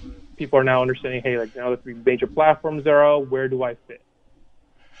where people are now understanding, hey, now the three major platforms are out, where do I fit?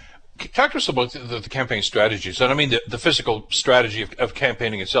 Talk to us about the campaign strategies, and I mean the physical strategy of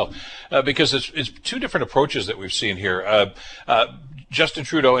campaigning itself, because it's two different approaches that we've seen here. Justin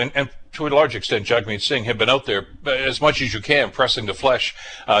Trudeau and to a large extent Jagmeet Singh have been out there as much as you can, pressing the flesh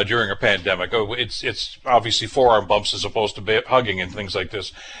during a pandemic. It's obviously forearm bumps as opposed to hugging and things like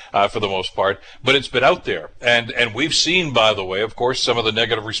this for the most part, but it's been out there. And we've seen, by the way, of course, some of the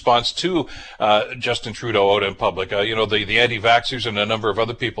negative response to Justin Trudeau out in public. The anti-vaxxers and a number of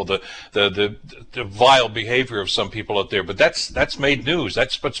other people, the vile behavior of some people out there. But that's made news.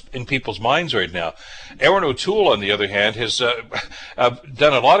 That's what's in people's minds right now. Aaron O'Toole, on the other hand, has done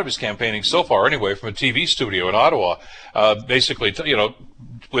a lot of his campaigning so far, anyway, from a TV studio in Ottawa, basically,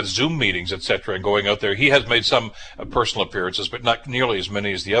 with Zoom meetings, etc., and going out there. He has made some personal appearances, but not nearly as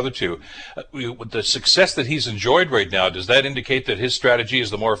many as the other two. With the success that he's enjoyed right now, does that indicate that his strategy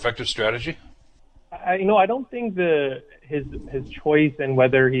is the more effective strategy? I don't think his choice and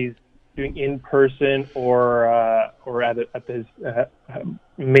whether he's doing in person or at his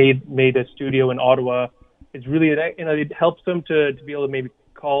made a studio in Ottawa. It's really, it helps them to be able to maybe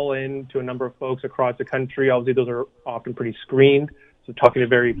call in to a number of folks across the country. Obviously, those are often pretty screened, so talking to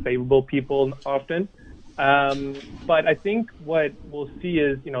very favorable people often. But I think what we'll see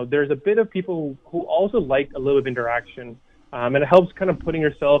is, there's a bit of people who also like a little bit of interaction. And it helps kind of putting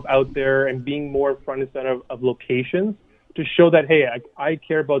yourself out there and being more front and center of locations to show that, hey, I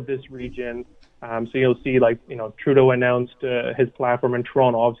care about this region. So you'll see, Trudeau announced his platform in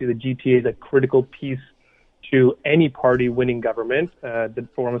Toronto. Obviously, the GTA is a critical piece to any party winning government, the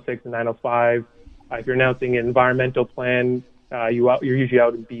 406 and 905. If you're announcing an environmental plan, you're usually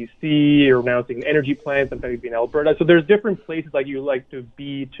out in BC. You're announcing an energy plan, sometimes you'd be in Alberta. So there's different places you like to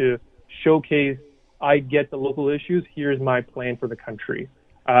be to showcase, I get the local issues, here's my plan for the country.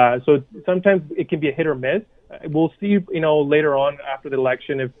 So sometimes it can be a hit or miss. We'll see, later on after the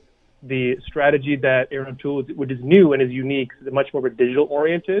election, if the strategy that Erin O'Toole, which is new and is unique, is much more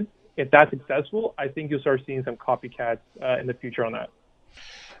digital-oriented. If that's successful, I think you'll start seeing some copycats in the future on that.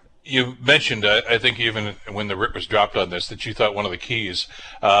 You mentioned, I think even when the writ was dropped on this, that you thought one of the keys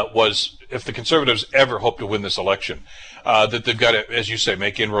was if the Conservatives ever hope to win this election, that they've got to, as you say,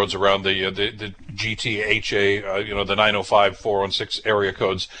 make inroads around the GTHA, the 905, 416 area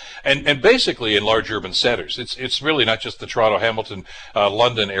codes, and basically in large urban centers. It's really not just the Toronto, Hamilton,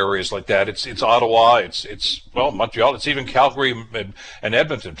 London areas like that. It's Ottawa, it's Montreal, it's even Calgary and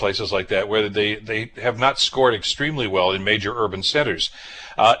Edmonton, places like that, where they have not scored extremely well in major urban centers.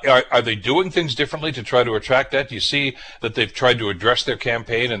 Are they doing things differently to try to attract that? Do you see that they've tried to address their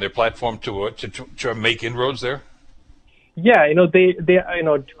campaign and their platform to make inroads there? Yeah, they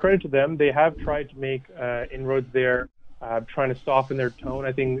credit to them, they have tried to make inroads there, trying to soften their tone.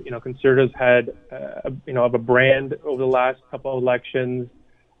 I think Conservatives had of a brand over the last couple of elections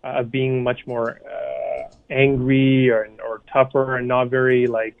of being much more angry or tougher and not very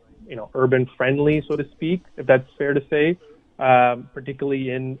urban friendly, so to speak, if that's fair to say.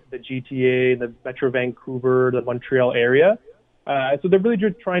 Particularly in the GTA, the Metro Vancouver, the Montreal area. So they're really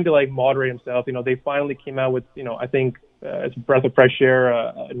just trying to moderate themselves. They finally came out with, I think it's a breath of fresh air,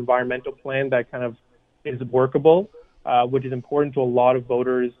 an environmental plan that kind of is workable, which is important to a lot of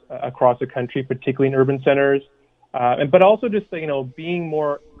voters across the country, particularly in urban centers. But also just, being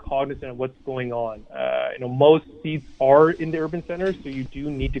more cognizant of what's going on. Most seats are in the urban centers, so you do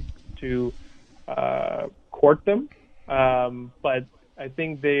need to court them. But I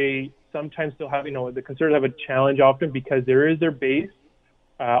think they sometimes still have, the Conservatives have a challenge often because there is their base.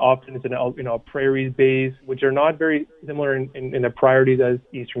 Often it's a prairies base, which are not very similar in the priorities as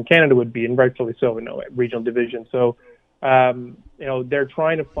Eastern Canada would be, and rightfully so, regional division. So, they're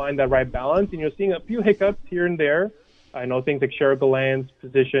trying to find that right balance, and you're seeing a few hiccups here and there. I know things like Cheryl Galland's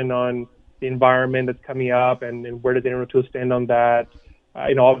position on the environment that's coming up, and where does Erin O'Toole stand on that?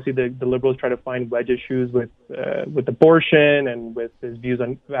 Obviously the Liberals try to find wedge issues with abortion and with his views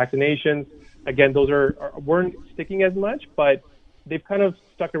on vaccinations. Again, those weren't sticking as much, but they've kind of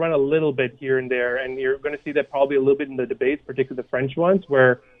stuck around a little bit here and there, and you're going to see that probably a little bit in the debates, particularly the French ones,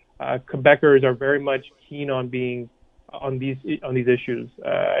 where Quebecers are very much keen on being on these issues.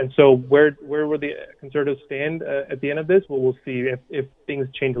 And so where will the Conservatives stand at the end of this? Well, we'll see if things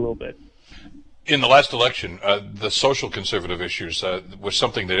change a little bit. In the last election, the social conservative issues was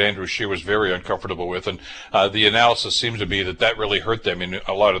something that Andrew Scheer was very uncomfortable with, and the analysis seems to be that really hurt them in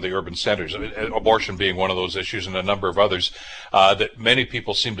a lot of the urban centers, abortion being one of those issues and a number of others, that many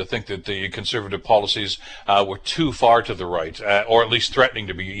people seem to think that the conservative policies were too far to the right, or at least threatening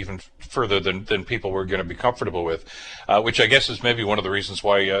to be even further than people were going to be comfortable with, which I guess is maybe one of the reasons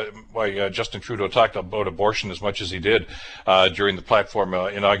why Justin Trudeau talked about abortion as much as he did during the platform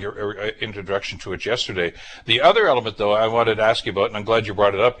introduction to it yesterday. The other element, though, I wanted to ask you about, and I'm glad you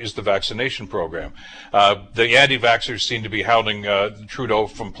brought it up, is the vaccination program. The anti-vaxxers seem to be hounding Trudeau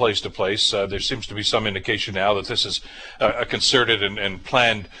from place to place. There seems to be some indication now that this is a concerted and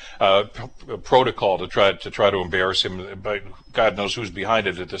planned protocol to try to embarrass him. But God knows who's behind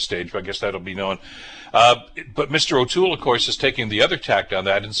it at this stage, but I guess that'll be known. But Mr. O'Toole, of course, is taking the other tact on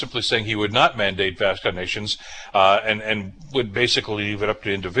that and simply saying he would not mandate vaccinations and would basically leave it up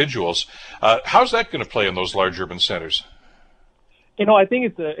to individuals. How's that going to play in those large urban centers? I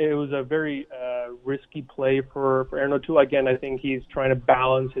think it was a very risky play for Erin O'Toole. Again, I think he's trying to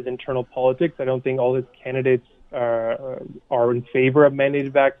balance his internal politics. I don't think all his candidates are in favor of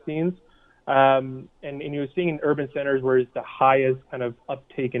mandated vaccines. And you're seeing in urban centers where it's the highest kind of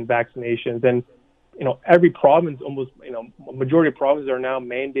uptake in vaccinations. And, every province, almost, majority of provinces are now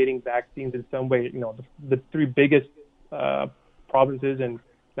mandating vaccines in some way. The three biggest provinces and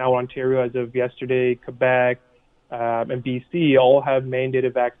now Ontario as of yesterday, Quebec, and BC all have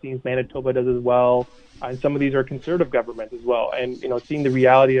mandated vaccines. Manitoba does as well. And some of these are conservative governments as well. And, seeing the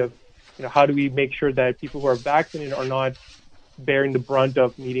reality of, how do we make sure that people who are vaccinated are not bearing the brunt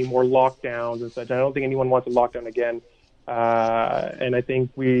of needing more lockdowns and such. I don't think anyone wants a lockdown again. And I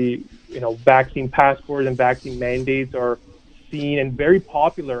think vaccine passports and vaccine mandates are seen and very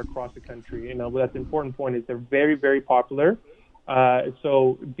popular across the country. That's an important point is they're very, very popular.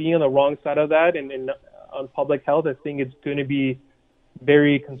 So being on the wrong side of that and on public health, I think it's going to be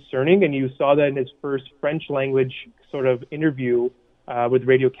very concerning. And you saw that in his first French language sort of interview with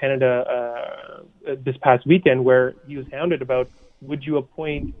Radio Canada this past weekend, where he was hounded about, would you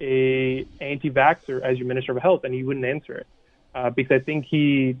appoint a anti-vaxxer as your Minister of Health? And he wouldn't answer it because I think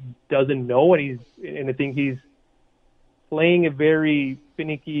he doesn't know, and I think he's playing a very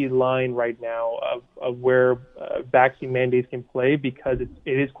finicky line right now of where vaccine mandates can play, because it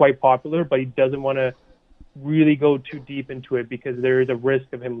is quite popular, but he doesn't want to really go too deep into it because there is a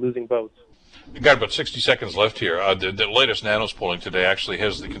risk of him losing votes. We've got about 60 seconds left here. The latest Nanos polling today actually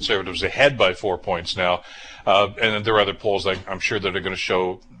has the Conservatives ahead by 4 points now. And there are other polls I'm sure that are going to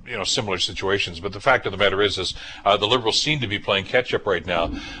show, similar situations. But the fact of the matter is the Liberals seem to be playing catch-up right now.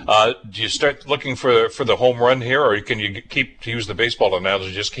 Do you start looking for the home run here, or can you keep, to use the baseball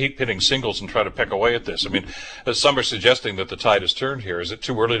analogy, just keep hitting singles and try to peck away at this? I mean, some are suggesting that the tide has turned here. Is it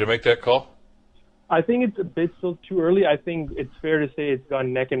too early to make that call? I think it's a bit still too early. I think it's fair to say it's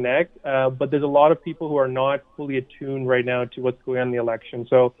gone neck and neck, but there's a lot of people who are not fully attuned right now to what's going on in the election.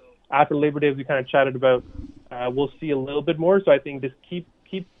 So after Labor Day, we kind of chatted about, we'll see a little bit more. So I think just keep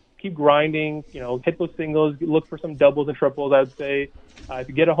grinding, hit those singles, look for some doubles and triples, I would say. If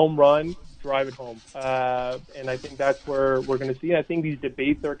you get a home run, drive it home. And I think that's where we're going to see. And I think these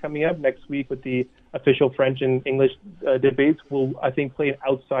debates that are coming up next week with the official French and English debates will, I think, play an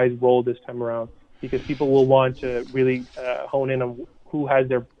outsized role this time around, because people will want to really hone in on who has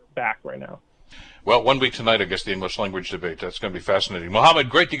their back right now. Well, 1 week tonight, I guess, the English language debate. That's going to be fascinating. Mohammed,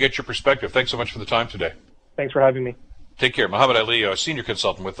 great to get your perspective. Thanks so much for the time today. Thanks for having me. Take care. Mohammed Ali, a senior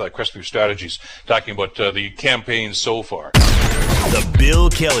consultant with Crestview Strategies, talking about the campaign so far. The Bill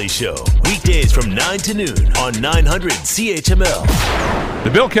Kelly Show, weekdays from 9 to noon on 900 CHML. The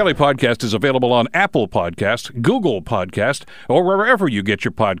Bill Kelly Podcast is available on Apple Podcast, Google Podcast, or wherever you get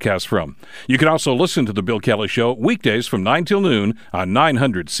your podcasts from. You can also listen to The Bill Kelly Show weekdays from 9 till noon on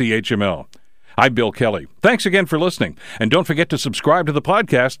 900 CHML. I'm Bill Kelly. Thanks again for listening. And don't forget to subscribe to the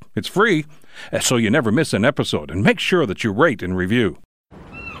podcast. It's free, so you never miss an episode. And make sure that you rate and review.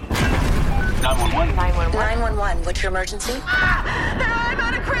 911. 911. What's your emergency? I'm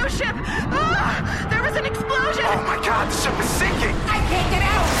on a cruise ship. There was an explosion. Oh my God, the ship is sinking. I can't get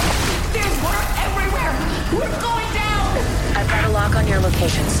out. There's water everywhere. We're going down. I've got a lock on your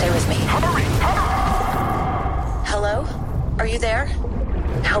location. Stay with me. Hurry. Hello? Are you there?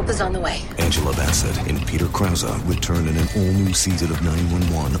 Help is on the way. Angela Bassett and Peter Krause return in an all-new season of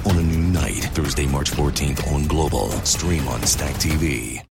 911 on a new night. Thursday, March 14th on Global. Stream on Stack TV.